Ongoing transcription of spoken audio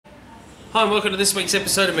Hi and welcome to this week's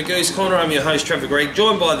episode of Magoo's Corner. I'm your host Trevor Gregg,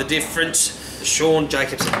 joined by the different Sean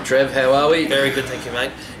Jacobson. Trev, how are we? Very good, thank you,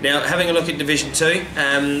 mate. Now, having a look at Division 2,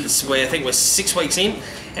 I think we're 6 weeks in,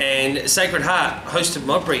 and Sacred Heart hosted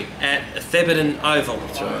Modbury at Thebarton Oval.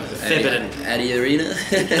 That's right. Thebarton. Addy Arena?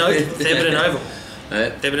 No, Thebarton Oval.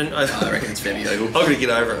 Thebarton Oval. I reckon it's Febby Oval. I'm going to get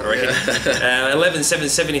over it, I reckon.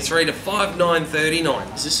 11-7-73 to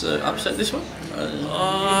 5-9-39. Is this upset, this one?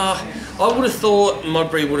 I would have thought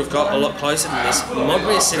Modbury would have got a lot closer than this.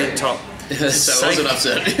 Modbury is sitting top. So it was an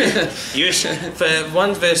upset. Yes, for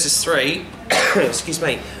 1 versus 3, excuse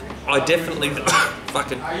me, I definitely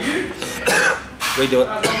fucking redo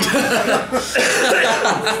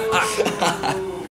it.